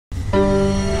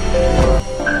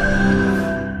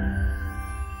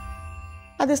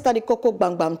At this study, Coco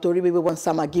Bang Bang Tori, we want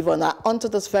Sama give on until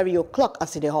this very o'clock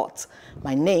as it is hot.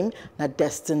 My name, na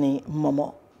Destiny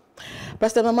Momo.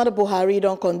 President Buhari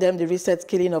don't condemn the recent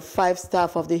killing of 5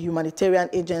 staff of the humanitarian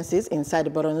agencies inside the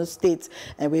Borno state,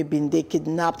 and we've been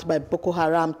kidnapped by Boko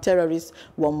Haram terrorists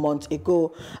 1 month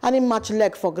ago. And in much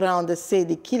leg for ground, they say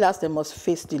the killers they must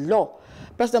face the law.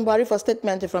 President Buhari, for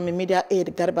statement from a media aide,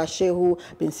 Garba Shehu,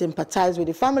 been sympathized with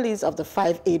the families of the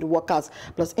 5 aid workers,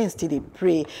 plus instead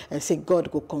pray and say God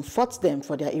will comfort them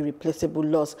for their irreplaceable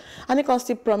loss. And he can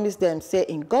still promise them, say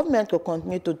in government will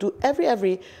continue to do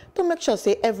every to make sure,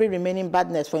 say every remaining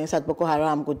badness for inside Boko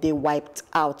Haram go they wiped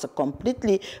out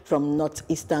completely from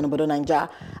northeastern Borno, Nigeria.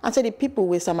 And say the people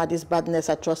with some of this badness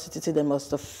atrocity, they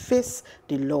must face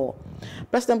the law.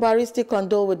 President Buhari still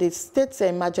condole with the state's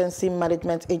emergency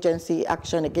management agency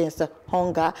action against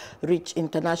hunger, reach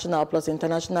international plus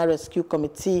international rescue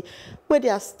committee, where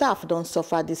their staff don't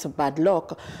suffer this bad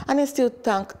luck, and he still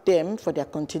thank them for their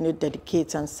continued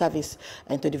dedication and service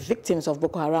and to the victims of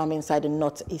Boko Haram inside the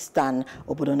northeastern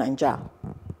Obodo, Nigeria.